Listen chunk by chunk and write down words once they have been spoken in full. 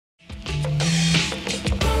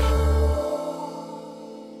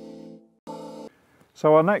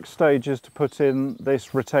So our next stage is to put in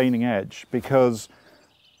this retaining edge, because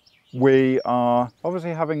we are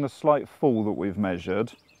obviously having the slight fall that we've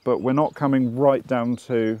measured, but we're not coming right down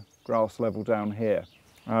to grass level down here.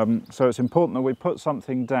 So it's important that we put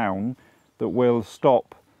something down that will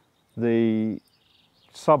stop the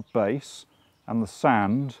sub base and the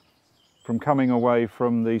sand from coming away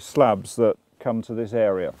from the slabs that come to this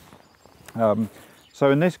area. So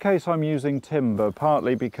in this case I'm using timber,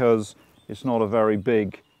 partly because it's not a very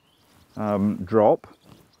big drop,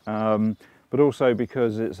 but also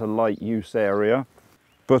because it's a light use area.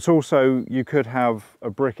 But also you could have a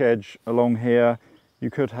brick edge along here, you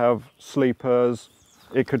could have sleepers,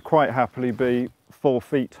 it could quite happily be 4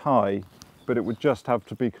 feet high, but it would just have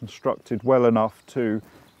to be constructed well enough to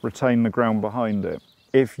retain the ground behind it.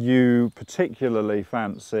 If you particularly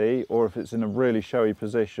fancy, or if it's in a really showy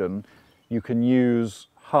position, you can use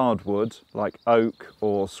hardwood like oak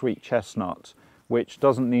or sweet chestnut, which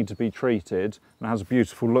doesn't need to be treated and has a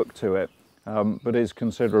beautiful look to it, but is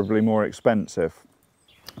considerably more expensive.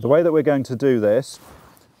 The way that we're going to do this,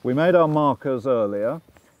 we made our markers earlier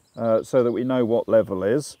so that we know what level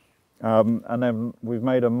is, and then we've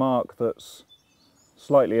made a mark that's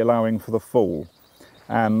slightly allowing for the fall.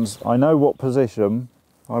 And I know what position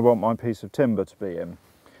I want my piece of timber to be in.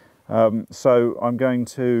 So I'm going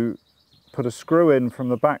to put a screw in from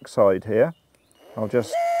the back side here. I'll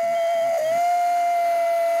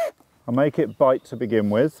make it bite to begin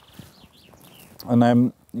with, and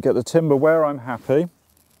then get the timber where I'm happy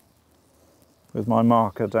with my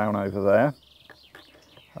marker down over there,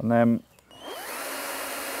 and then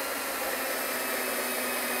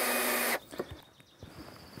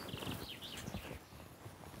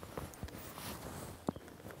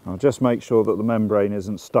I'll just make sure that the membrane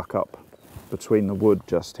isn't stuck up between the wood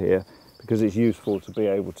just here, because it's useful to be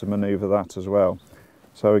able to manoeuvre that as well.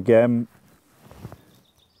 So again,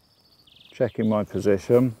 checking my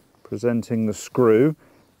position, presenting the screw.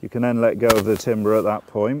 You can then let go of the timber at that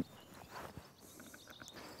point.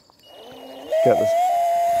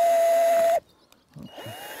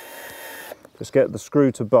 Just get the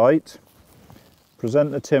screw to bite,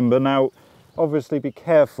 present the timber. Now obviously be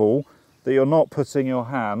careful that you're not putting your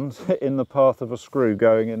hand in the path of a screw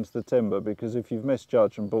going into the timber, because if you've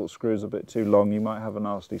misjudged and bought screws a bit too long, you might have a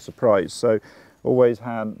nasty surprise. So always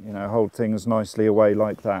hold things nicely away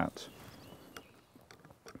like that.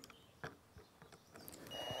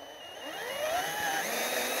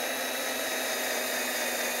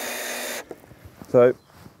 So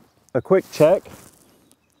a quick check,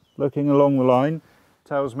 looking along the line,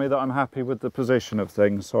 tells me that I'm happy with the position of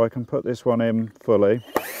things, so I can put this one in fully,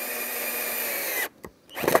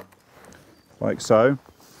 like so.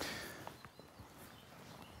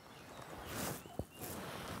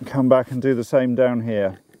 Come back and do the same down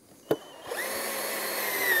here.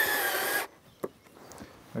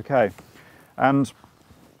 Okay, and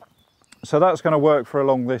so that's going to work for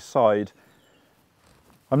along this side.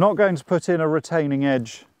 I'm not going to put in a retaining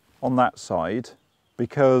edge on that side,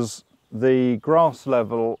 because the grass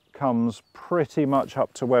level comes pretty much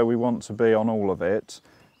up to where we want to be on all of it,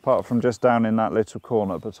 apart from just down in that little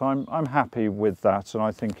corner, but I'm happy with that, and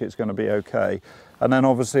I think it's going to be okay. And then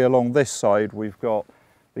obviously along this side we've got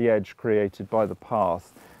the edge created by the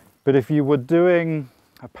path. But if you were doing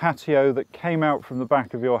a patio that came out from the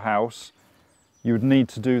back of your house, you would need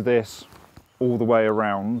to do this all the way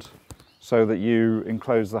around so that you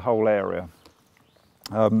enclose the whole area.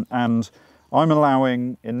 And I'm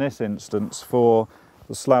allowing, in this instance, for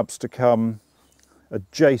the slabs to come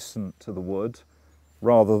adjacent to the wood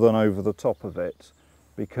rather than over the top of it,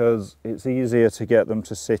 because it's easier to get them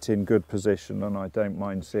to sit in good position, and I don't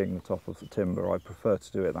mind seeing the top of the timber. I prefer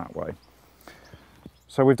to do it that way.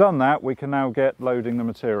 So we've done that, we can now get loading the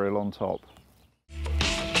material on top.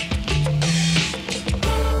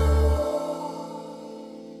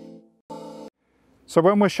 So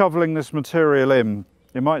when we're shoveling this material in,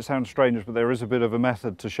 it might sound strange, but there is a bit of a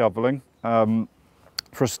method to shoveling. For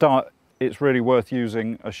a start, it's really worth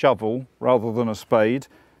using a shovel rather than a spade.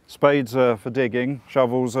 Spades are for digging,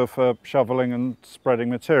 shovels are for shoveling and spreading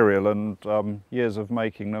material, and years of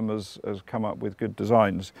making them has come up with good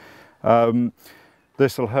designs.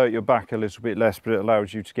 This will hurt your back a little bit less, but it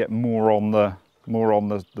allows you to get more on the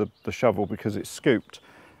shovel because it's scooped.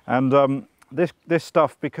 And this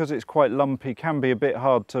stuff, because it's quite lumpy, can be a bit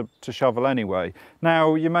hard to shovel anyway.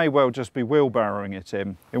 Now you may well just be wheelbarrowing it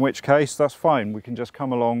in which case that's fine. We can just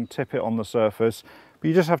come along, tip it on the surface, but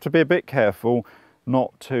you just have to be a bit careful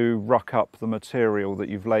not to ruck up the material that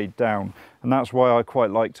you've laid down. And that's why I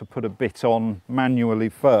quite like to put a bit on manually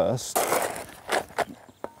first.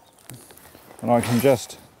 And I can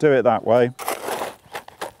just do it that way.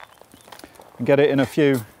 and get it in a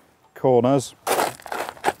few corners.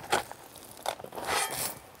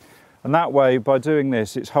 And that way, by doing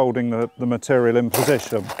this, it's holding the material in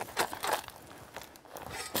position.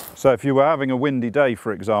 So if you were having a windy day,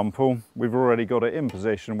 for example, we've already got it in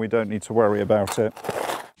position, we don't need to worry about it.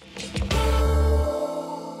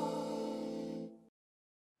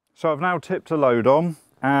 So I've now tipped a load on,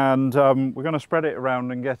 and we're going to spread it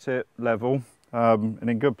around and get it level and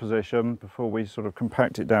in good position before we sort of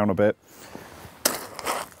compact it down a bit.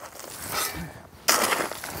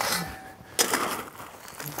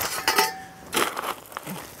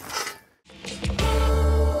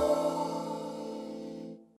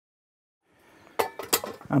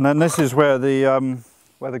 And then this is where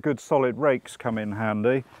the good solid rakes come in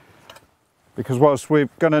handy, because whilst we're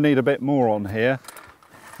going to need a bit more on here,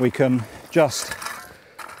 we can just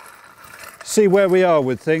see where we are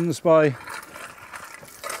with things by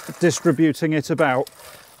distributing it about.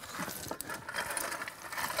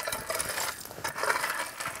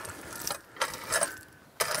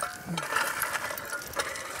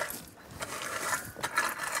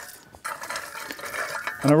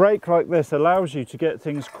 And a rake like this allows you to get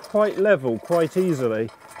things quite level quite easily,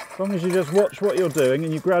 as long as you just watch what you're doing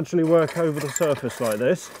and you gradually work over the surface like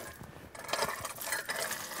this.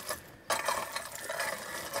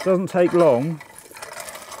 It doesn't take long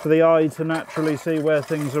for the eye to naturally see where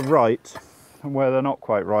things are right and where they're not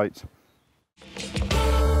quite right.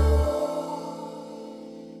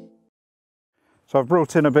 So I've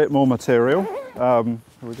brought in a bit more material.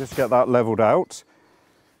 We'll just get that levelled out.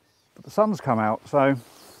 But the sun's come out, so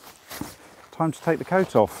time to take the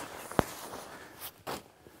coat off. And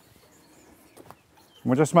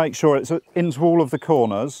we'll just make sure it's into all of the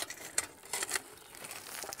corners.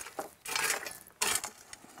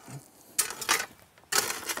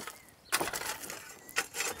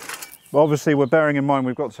 But obviously we're bearing in mind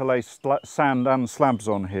we've got to lay sand and slabs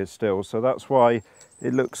on here still, so that's why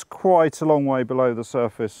it looks quite a long way below the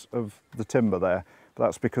surface of the timber there. But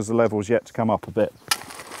that's because the level's yet to come up a bit.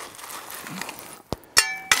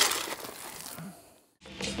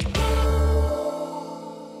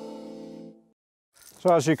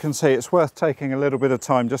 So as you can see, it's worth taking a little bit of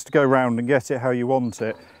time just to go round and get it how you want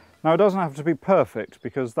it. Now it doesn't have to be perfect,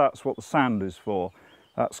 because that's what the sand is for.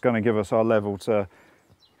 That's going to give us our level to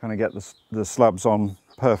kind of get the slabs on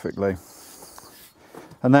perfectly.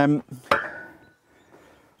 And then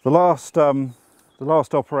the last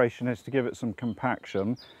operation is to give it some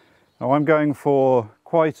compaction. Now I'm going for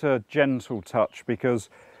quite a gentle touch, because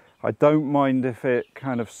I don't mind if it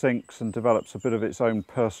kind of sinks and develops a bit of its own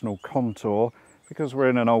personal contour, because we're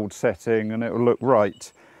in an old setting and it will look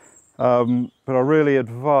right. But I really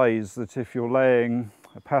advise that if you're laying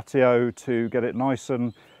a patio to get it nice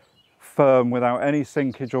and firm without any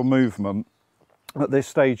sinkage or movement, at this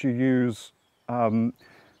stage you use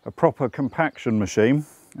a proper compaction machine.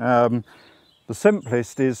 The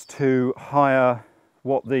simplest is to hire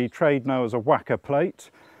what the trade know as a whacker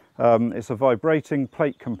plate. It's a vibrating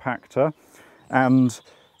plate compactor, and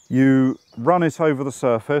you run it over the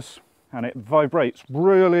surface and it vibrates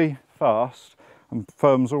really fast and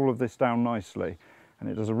firms all of this down nicely, and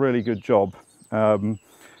it does a really good job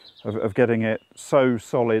of getting it so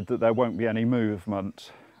solid that there won't be any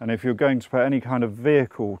movement. And if you're going to put any kind of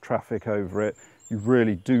vehicle traffic over it, you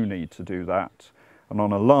really do need to do that. And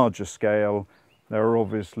on a larger scale, there are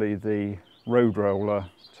obviously the road roller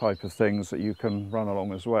type of things that you can run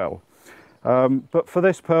along as well. But for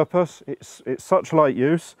this purpose, it's such light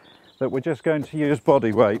use that we're just going to use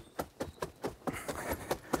body weight.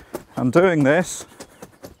 And doing this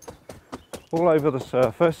all over the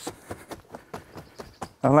surface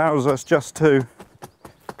allows us just to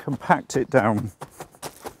compact it down.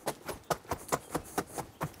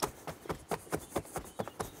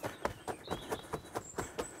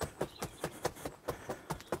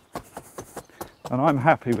 And I'm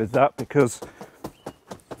happy with that, because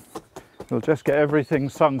it'll just get everything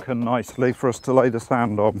sunken nicely for us to lay the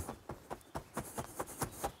sand on.